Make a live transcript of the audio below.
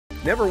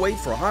Never wait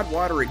for hot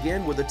water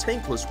again with a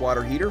tankless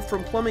water heater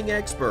from Plumbing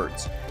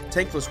Experts.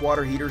 Tankless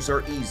water heaters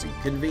are easy,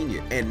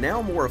 convenient, and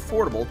now more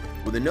affordable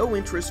with a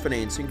no-interest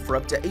financing for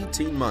up to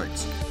 18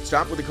 months.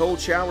 Stop with the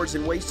cold showers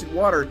and wasted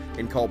water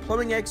and call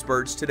Plumbing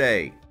Experts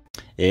today.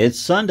 It's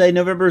Sunday,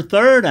 November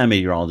 3rd. I'm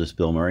meteorologist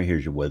Bill Murray.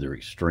 Here's your Weather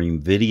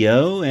Xtreme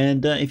video.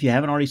 And if you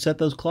haven't already set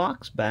those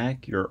clocks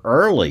back, you're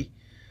early.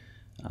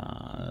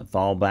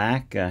 Fall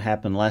back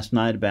happened last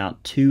night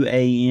about 2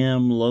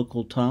 a.m.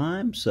 local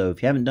time. So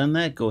if you haven't done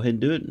that, go ahead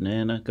and do it and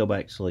then go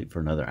back to sleep for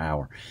another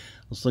hour.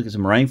 Let's look at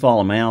some rainfall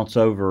amounts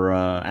over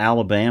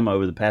Alabama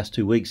over the past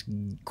 2 weeks.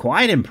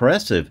 Quite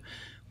impressive.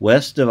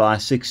 West of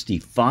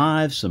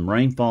I-65, some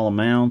rainfall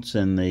amounts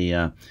in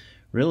the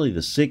really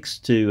the 6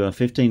 to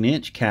 15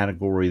 inch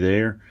category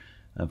there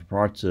for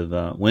parts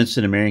of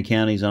Winston and Marion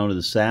counties on to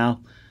the south.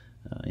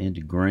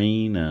 Into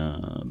Greene,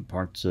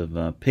 parts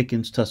of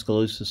Pickens,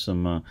 Tuscaloosa,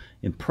 some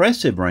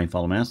impressive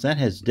rainfall amounts. That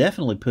has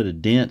definitely put a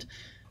dent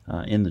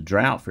in the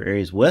drought for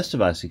areas west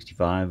of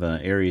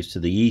I-65. Areas to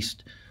the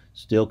east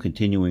still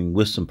continuing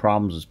with some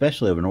problems,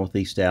 especially over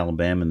northeast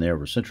Alabama and there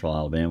over central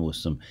Alabama with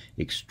some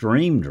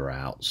extreme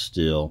drought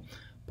still.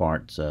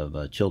 Parts of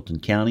Chilton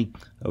County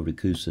over to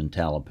Coosa and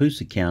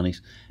Tallapoosa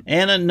counties.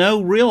 And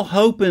no real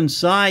hope in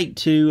sight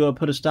to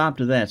put a stop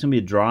to that. It's going to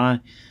be a dry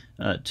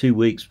 2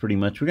 weeks pretty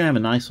much. We're going to have a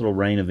nice little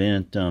rain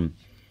event,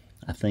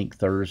 I think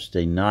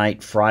Thursday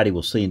night. Friday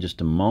we'll see in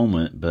just a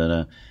moment,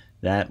 but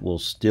that will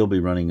still be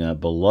running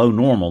below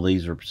normal.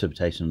 These are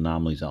precipitation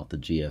anomalies off the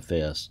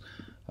GFS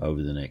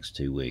over the next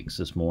 2 weeks.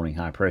 This morning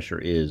high pressure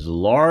is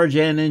large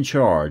and in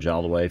charge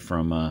all the way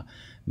from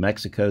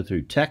Mexico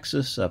through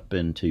Texas up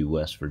into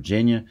West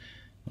Virginia,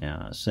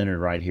 centered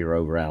right here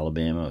over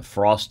Alabama. A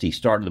frosty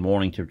start of the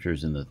morning,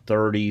 temperatures in the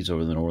 30s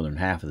over the northern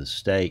half of the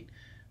state.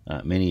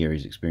 Many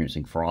areas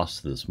experiencing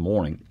frost this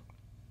morning.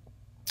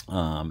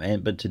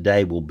 But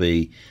today will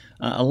be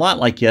a lot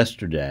like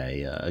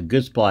yesterday. A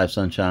good supply of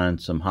sunshine,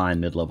 some high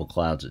and mid-level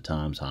clouds at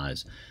times,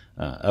 highs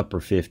upper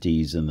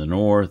 50s in the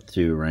north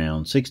to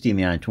around 60 in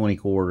the I-20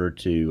 corridor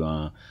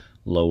to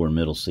lower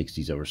middle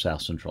 60s over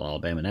south central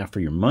Alabama. Now for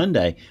your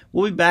Monday,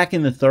 we'll be back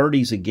in the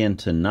 30s again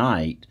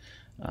tonight.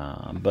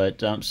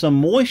 But some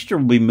moisture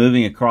will be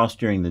moving across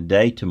during the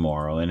day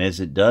tomorrow, and as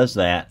it does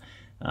that,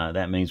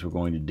 that means we're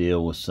going to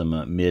deal with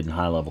some mid and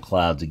high level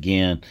clouds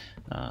again.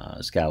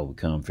 The sky will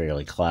become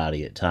fairly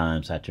cloudy at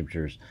times. High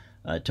temperatures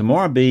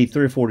tomorrow be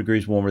 3 or 4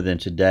 degrees warmer than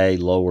today,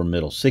 lower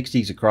middle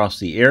 60s across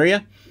the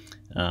area.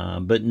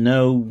 But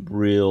no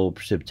real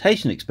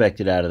precipitation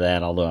expected out of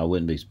that, although I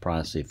wouldn't be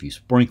surprised to see a few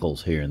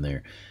sprinkles here and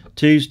there.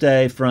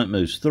 Tuesday, front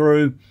moves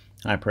through,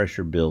 high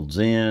pressure builds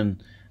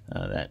in.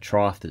 That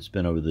trough that's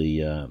been over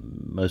the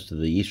most of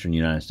the eastern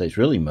United States,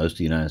 really most of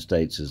the United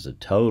States as a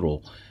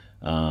total,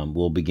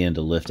 will begin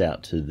to lift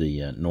out to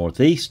the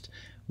northeast.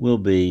 Will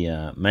be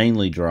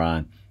mainly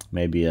dry,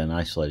 maybe an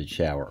isolated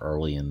shower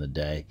early in the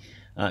day.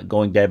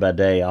 Going day by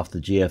day off the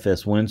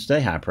GFS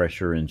Wednesday, high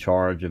pressure in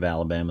charge of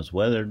Alabama's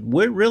weather.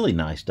 Really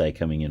nice day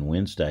coming in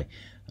Wednesday.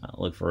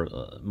 Look for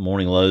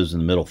morning lows in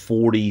the middle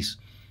 40s,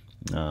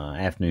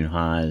 afternoon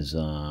highs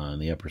in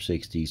the upper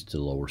 60s to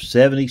lower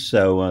 70s.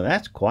 So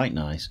that's quite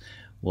nice.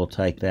 We'll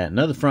take that.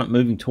 Another front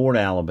moving toward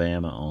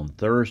Alabama on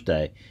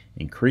Thursday.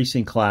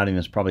 Increasing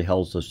cloudiness probably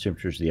holds those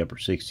temperatures to the upper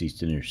 60s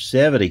to near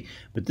 70.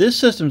 But this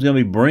system is going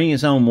to be bringing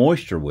its own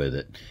moisture with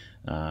it,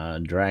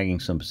 dragging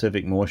some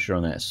Pacific moisture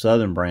on that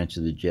southern branch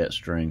of the jet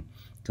stream,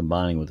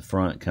 combining with the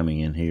front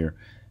coming in here,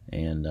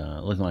 and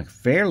looking like a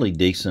fairly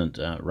decent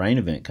rain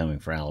event coming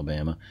for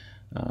Alabama.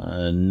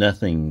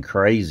 Nothing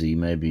crazy,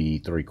 maybe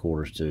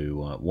 3/4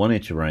 to 1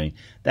 inch of rain.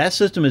 That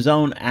system is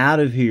on out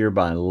of here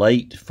by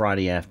late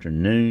Friday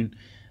afternoon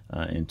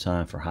in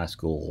time for high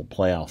school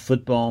playoff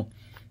football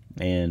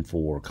and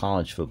for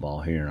college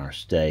football here in our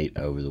state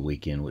over the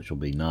weekend, which will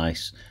be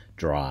nice,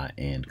 dry,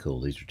 and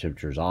cool. These are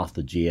temperatures off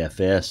the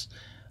GFS,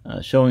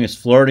 showing us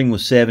flirting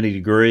with 70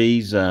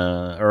 degrees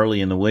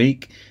early in the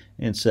week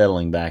and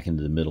settling back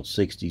into the middle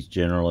 60s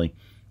generally.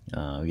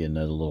 We get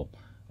another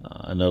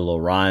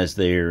little rise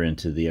there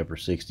into the upper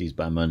 60s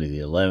by Monday the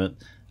 11th.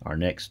 Our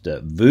next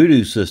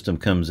voodoo system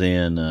comes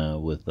in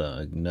with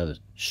another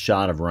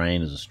shot of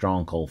rain as a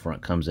strong cold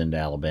front comes into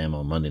Alabama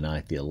on Monday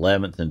night the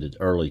 11th into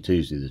early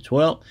Tuesday the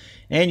 12th.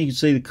 And you can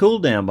see the cool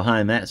down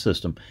behind that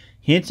system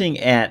hinting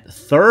at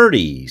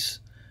 30s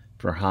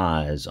for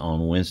highs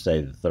on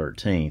Wednesday the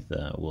 13th.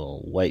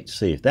 We'll wait to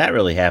see if that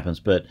really happens,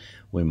 but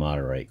we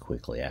moderate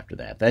quickly after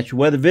that. That's your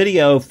weather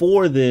video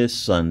for this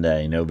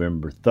Sunday,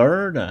 November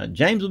 3rd.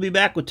 James will be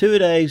back with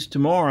 2-a-days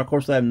tomorrow. Of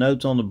course, I have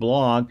notes on the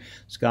blog.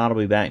 Scott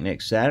will be back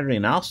next Saturday,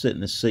 and I'll sit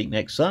in this seat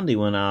next Sunday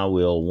when I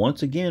will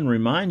once again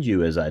remind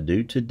you, as I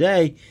do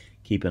today,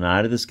 keep an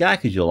eye to the sky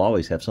because you'll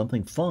always have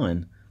something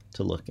fun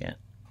to look at.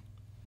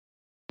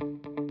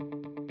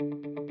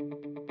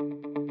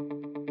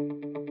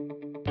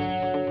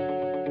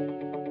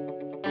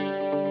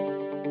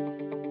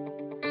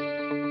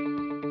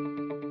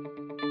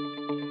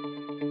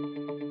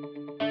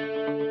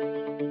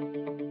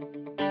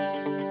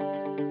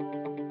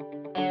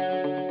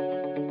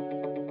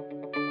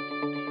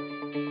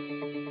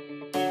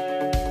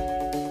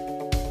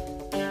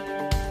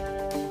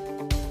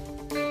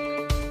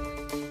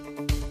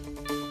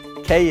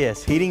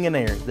 KS Heating and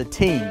Air, the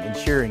team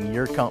ensuring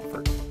your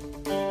comfort.